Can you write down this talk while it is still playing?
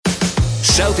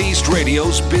Southeast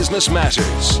Radio's Business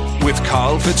Matters with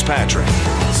Carl Fitzpatrick.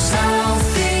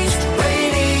 Southeast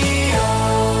Radio.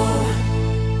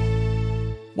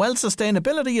 Well,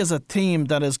 sustainability is a theme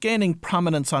that is gaining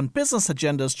prominence on business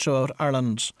agendas throughout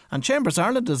Ireland. And Chambers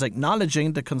Ireland is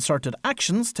acknowledging the concerted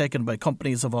actions taken by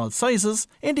companies of all sizes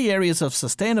in the areas of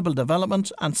sustainable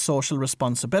development and social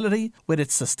responsibility with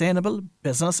its Sustainable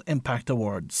Business Impact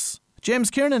Awards.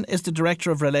 James Kiernan is the Director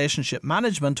of Relationship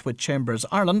Management with Chambers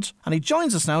Ireland, and he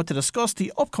joins us now to discuss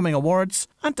the upcoming awards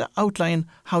and to outline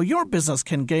how your business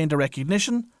can gain the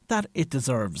recognition that it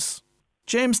deserves.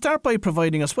 James, start by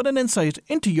providing us with an insight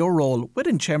into your role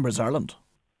within Chambers Ireland.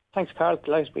 Thanks, Carl.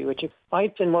 Delighted to be with you.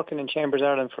 I've been working in Chambers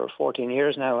Ireland for 14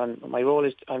 years now, and my role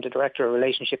is I'm the Director of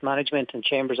Relationship Management in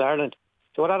Chambers Ireland.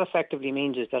 So what that effectively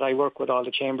means is that I work with all the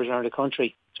chambers around the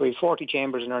country. So we have 40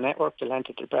 chambers in our network, the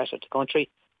length of the breadth of the country,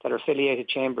 that are affiliated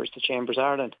chambers to Chambers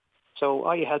Ireland. So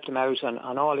I help them out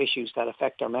on all issues that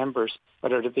affect our members,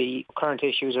 whether it be current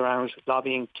issues around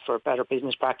lobbying for better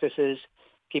business practices,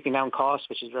 keeping down costs,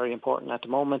 which is very important at the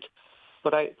moment.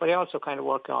 But I also kind of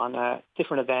work on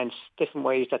different events, different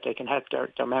ways that they can help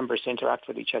their members to interact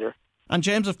with each other. And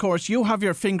James, of course, you have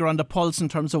your finger on the pulse in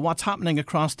terms of what's happening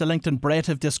across the length and breadth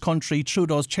of this country through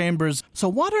those chambers. So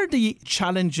what are the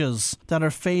challenges that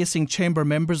are facing chamber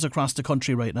members across the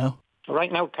country right now?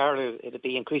 Right now, Carol, it'll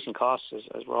be increasing costs,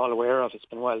 as we're all aware of. It's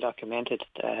been well documented.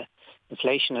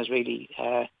 Inflation has really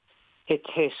hit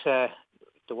the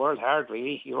world hard,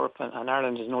 really. Europe and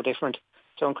Ireland is no different.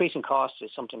 So increasing costs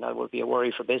is something that will be a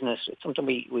worry for business. It's something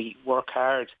we work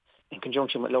hard in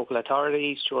conjunction with local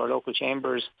authorities, through our local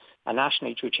chambers, and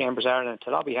nationally through Chambers Ireland,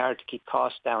 to lobby hard to keep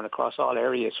costs down across all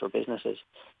areas for businesses,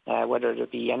 whether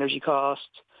it be energy costs,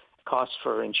 costs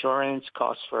for insurance,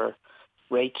 costs for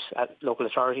rates at local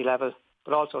authority level,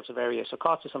 but all sorts of areas. So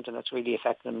cost is something that's really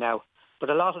affecting them now. But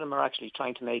a lot of them are actually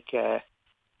trying to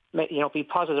be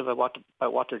positive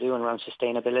about what they're doing around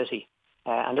sustainability.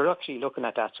 And they're actually looking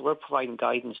at that. So we're providing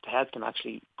guidance to help them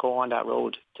actually go on that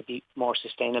road to be more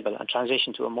sustainable and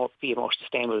transition to be a more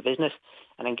sustainable business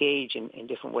and engage in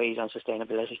different ways on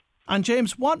sustainability. And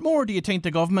James, what more do you think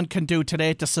the government can do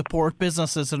today to support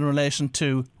businesses in relation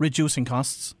to reducing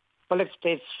costs? Well,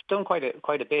 they've done quite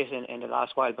a bit in the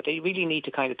last while, but they really need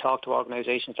to kind of talk to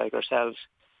organisations like ourselves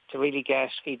to really get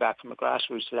feedback from a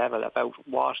grassroots level about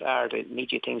what are the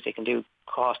immediate things they can do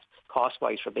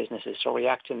cost-wise for businesses. So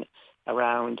reacting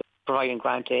around providing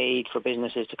grant aid for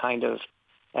businesses to kind of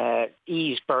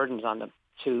ease burdens on them,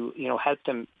 to help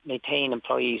them maintain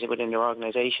employees within their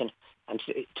organisation, and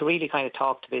to really kind of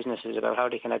talk to businesses about how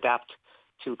they can adapt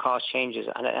to cost changes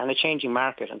and a changing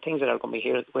market and things that are going to be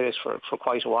here with us for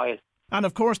quite a while. And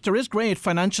of course, there is great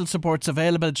financial supports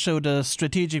available through the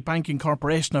Strategic Banking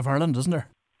Corporation of Ireland, isn't there?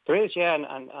 There is, yeah,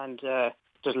 and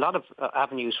there's a lot of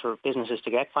avenues for businesses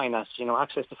to get finance.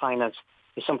 Access to finance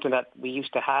is something that we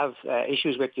used to have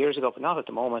issues with years ago, but not at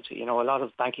the moment. A lot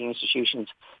of banking institutions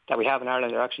that we have in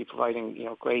Ireland are actually providing,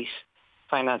 great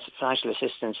financial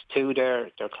assistance to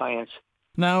their clients.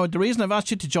 Now, the reason I've asked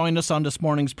you to join us on this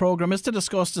morning's programme is to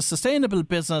discuss the Sustainable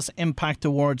Business Impact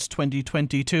Awards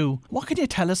 2022. What can you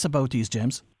tell us about these,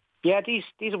 James? Yeah,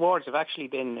 these awards have actually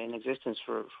been in existence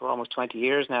for almost 20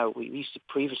 years now. We used to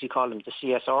previously call them the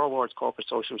CSR Awards, Corporate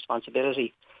Social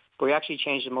Responsibility, but we actually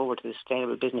changed them over to the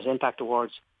Sustainable Business Impact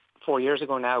Awards 4 years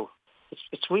ago now.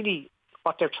 It's really,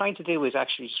 what they're trying to do is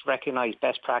actually just recognise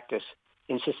best practice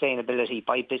in sustainability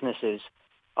by businesses,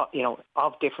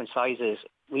 of different sizes,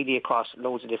 really across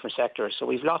loads of different sectors. So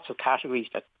we've lots of categories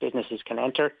that businesses can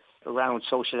enter around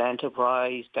social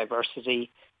enterprise,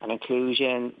 diversity and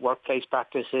inclusion, workplace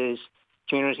practices,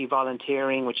 community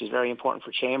volunteering, which is very important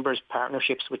for chambers,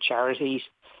 partnerships with charities,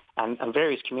 and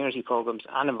various community programs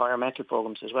and environmental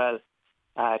programs as well,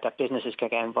 that businesses can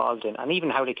get involved in, and even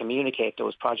how they communicate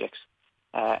those projects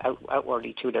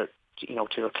outwardly to their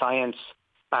clients,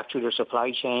 back to their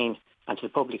supply chain and to the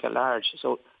public at large.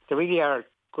 So there really are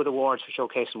good awards for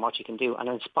showcasing what you can do and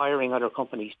inspiring other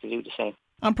companies to do the same.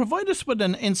 And provide us with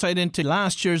an insight into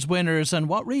last year's winners and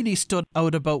what really stood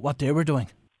out about what they were doing.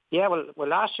 Yeah, well,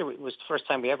 last year was the first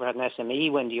time we ever had an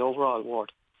SME win the overall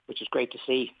award, which is great to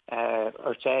see.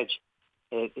 Earth's Edge,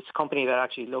 it's a company that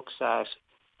actually looks at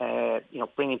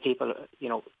bringing people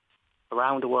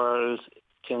around the world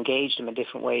to engage them in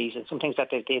different ways. And some things that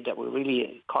they did that were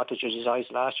really caught the judge's eyes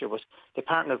last year was they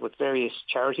partnered with various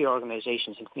charity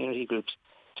organisations and community groups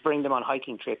to bring them on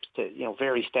hiking trips to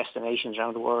various destinations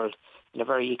around the world in a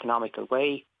very economical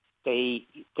way. They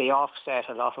offset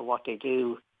a lot of what they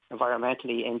do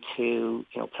environmentally into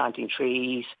planting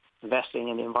trees, investing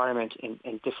in the environment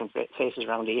in different places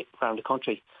around the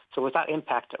country. So with that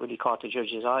impact that really caught the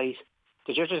judge's eyes,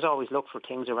 the judges always look for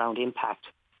things around impact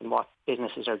in what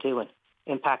businesses are doing,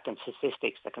 impact and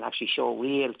statistics that can actually show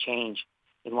real change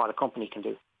in what a company can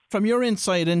do. From your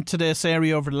insight into this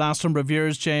area over the last number of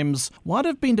years, James, what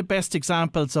have been the best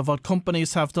examples of what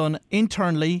companies have done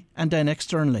internally and then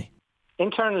externally?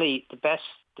 Internally, the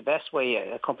best way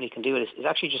a company can do it is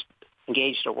actually just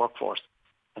engage their workforce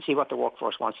and see what the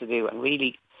workforce wants to do and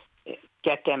really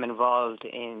get them involved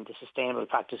in the sustainable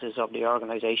practices of the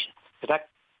organisation. But that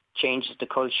changes the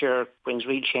culture, brings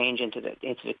real change into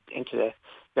the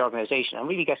organisation and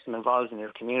really gets them involved in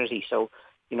their community. So,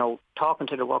 talking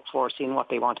to the workforce, seeing what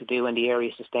they want to do in the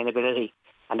area of sustainability,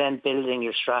 and then building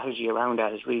your strategy around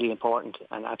that is really important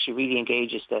and actually really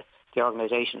engages the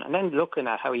organisation. And then looking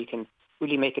at how you can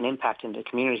really make an impact in the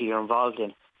community you're involved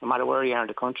in, no matter where you are in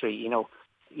the country.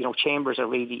 Chambers are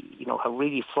really, have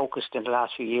really focused in the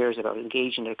last few years about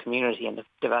engaging their community and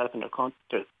developing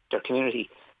their community.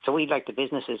 So we'd like the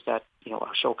businesses that,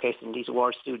 are showcased in these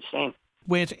awards to do the same.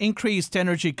 With increased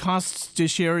energy costs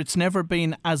this year, it's never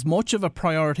been as much of a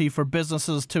priority for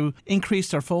businesses to increase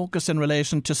their focus in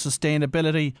relation to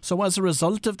sustainability. So as a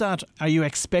result of that, are you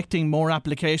expecting more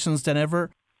applications than ever?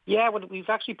 Yeah, well, we've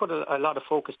actually put a lot of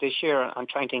focus this year on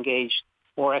trying to engage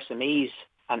more SMEs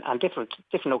and different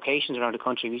locations around the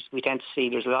country. We tend to see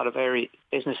there's a lot of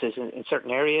businesses in certain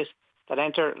areas that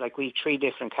enter. Like we have 3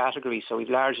 different categories. So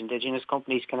we've large indigenous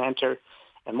companies can enter,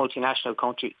 and multinational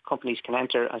companies can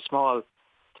enter, and small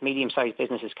to medium-sized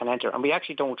businesses can enter. And we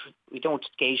actually don't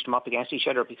gauge them up against each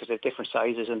other because they're different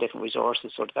sizes and different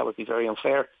resources, so that would be very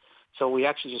unfair. So we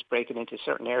actually just break it into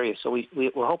certain areas. So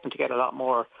we're hoping to get a lot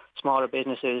more smaller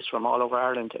businesses from all over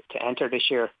Ireland to enter this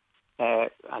year. And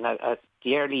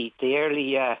the early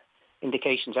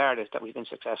indications are that we've been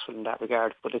successful in that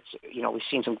regard. But it's we've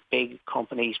seen some big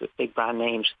companies with big brand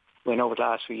names win over the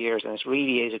last few years, and it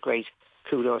really is a great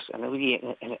kudos, and it really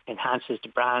enhances the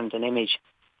brand and image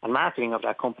and marketing of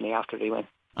that company after they win.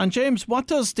 And James, what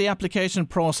does the application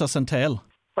process entail?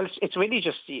 Well, it's really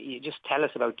just, you just tell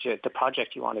us about the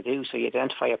project you want to do. So you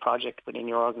identify a project within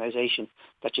your organisation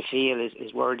that you feel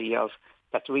is worthy of,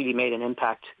 that's really made an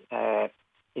impact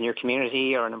in your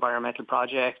community, or an environmental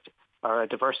project or a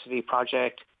diversity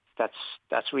project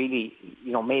that's really,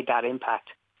 made that impact.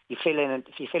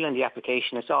 If you fill in the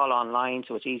application, it's all online,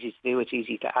 so it's easy to do, it's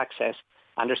easy to access.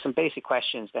 And there's some basic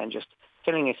questions then, just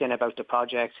filling it in about the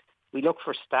project. We look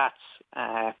for stats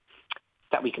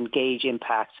that we can gauge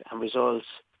impact and results.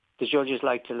 The judges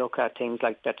like to look at things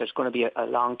like that there's going to be a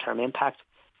long-term impact,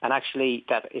 and actually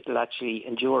that it'll actually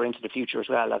endure into the future as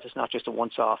well, that it's not just a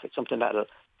once-off. It's something that'll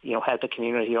help the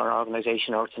community or an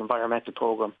organisation, or it's an environmental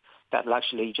programme that'll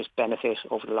actually just benefit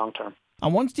over the long term.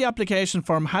 And once the application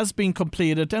form has been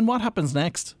completed, then what happens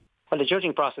next? Well, the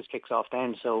judging process kicks off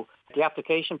then. So the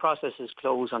application process is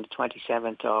closed on the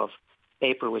 27th of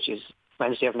April, which is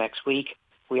Wednesday of next week.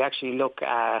 We actually look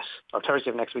at, or Thursday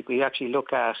of next week, we actually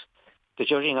look at the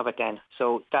judging of it then.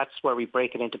 So that's where we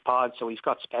break it into pods. So we've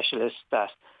got specialists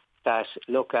that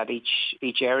look at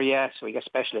each area. So we get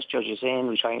specialist judges in.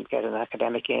 We try and get an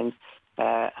academic in,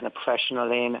 and a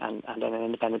professional in, and then an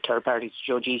independent third party to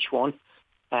judge each one.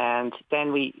 And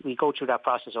then we go through that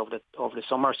process over the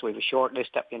summer. So we have a short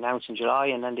list that we announce in July,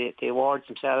 and then the awards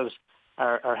themselves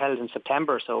are held in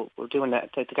September. So we're doing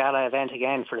the gala event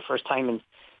again for the first time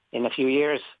in a few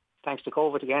years, thanks to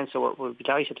COVID again. So we're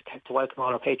delighted to welcome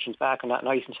all our patrons back on that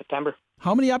night in September.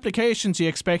 How many applications are you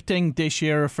expecting this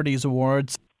year for these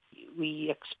awards?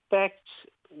 We expect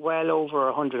well over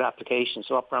 100 applications,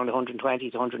 so up around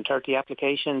 120 to 130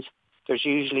 applications. There's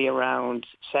usually around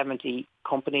 70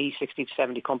 companies, 60 to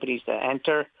 70 companies that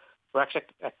enter.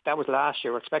 That was last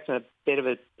year. We're expecting a bit of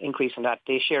an increase in that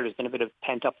this year. There's been a bit of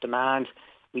pent-up demand.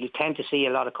 We tend to see a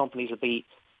lot of companies will be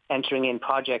entering in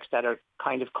projects that are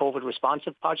kind of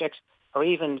COVID-responsive projects, or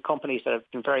even companies that have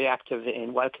been very active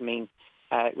in welcoming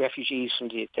refugees from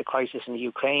the crisis in the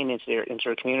Ukraine into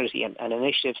their community, and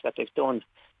initiatives that they've done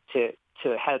to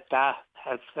help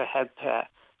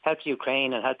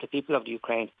Ukraine and help the people of the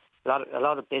Ukraine. A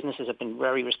lot of businesses have been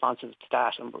very responsive to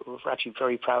that, and we're actually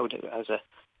very proud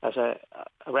as a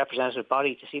representative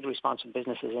body to see the responsive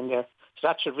businesses in there. So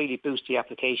that should really boost the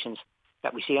applications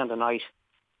that we see on the night.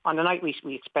 On the night,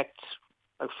 we expect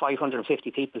about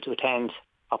 550 people to attend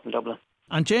up in Dublin.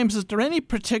 And James, is there any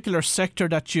particular sector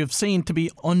that you've seen to be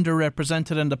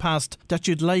underrepresented in the past that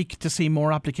you'd like to see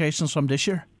more applications from this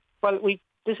year? Well,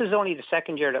 this is only the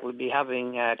second year that we'll be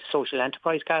having the social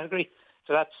enterprise category.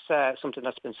 So that's something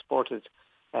that's been supported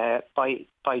by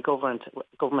government,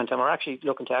 and we're actually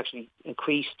looking to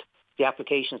increase the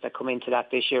applications that come into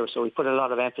that this year. So we put a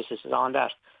lot of emphasis on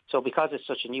that. So because it's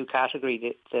such a new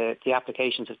category, the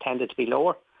applications have tended to be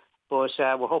lower. But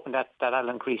we're hoping that that'll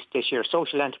increase this year.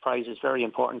 Social enterprise is very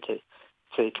important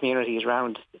to communities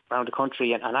around the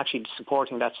country and actually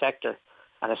supporting that sector.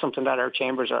 And it's something that our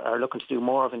chambers are looking to do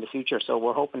more of in the future. So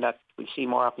we're hoping that we'll see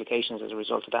more applications as a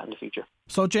result of that in the future.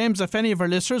 So, James, if any of our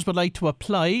listeners would like to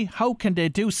apply, how can they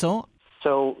do so?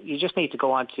 So you just need to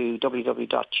go on to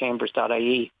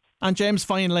www.chambers.ie. And James,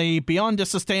 finally, beyond the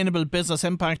Sustainable Business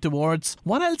Impact Awards,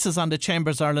 what else is on the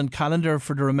Chambers Ireland calendar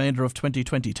for the remainder of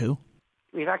 2022?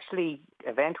 We've actually,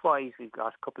 event-wise, we've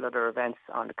got a couple other events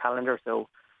on the calendar. So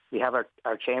we have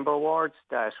our Chamber Awards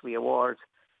that we award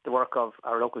the work of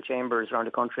our local chambers around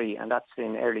the country, and that's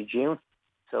in early June.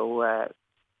 So,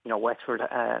 Wexford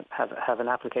have an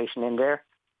application in there,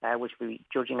 which we'll be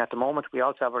judging at the moment. We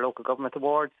also have our local government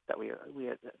awards that we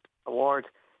award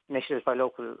initiatives by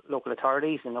local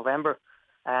authorities in November.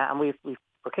 And we're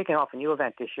kicking off a new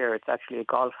event this year. It's actually a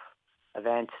golf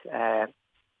event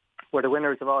where the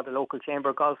winners of all the local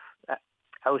chamber golf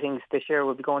outings this year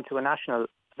will be going to a national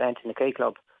event in the K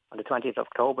Club on the 20th of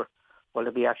October. Well,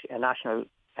 there'll be actually a national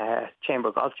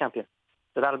chamber golf champion.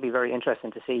 So that'll be very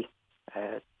interesting to see.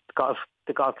 The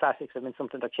golf classics have been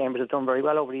something that chambers have done very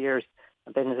well over the years,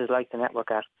 and businesses like to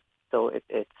network at. So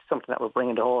it's something that we're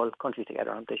bringing the whole country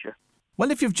together on this year. Well,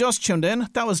 if you've just tuned in,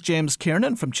 that was James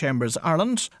Kiernan from Chambers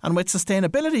Ireland. And with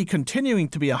sustainability continuing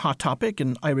to be a hot topic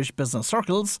in Irish business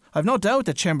circles, I've no doubt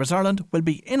that Chambers Ireland will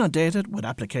be inundated with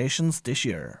applications this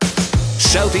year.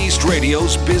 Southeast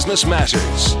Radio's Business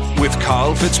Matters with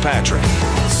Carl Fitzpatrick.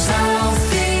 South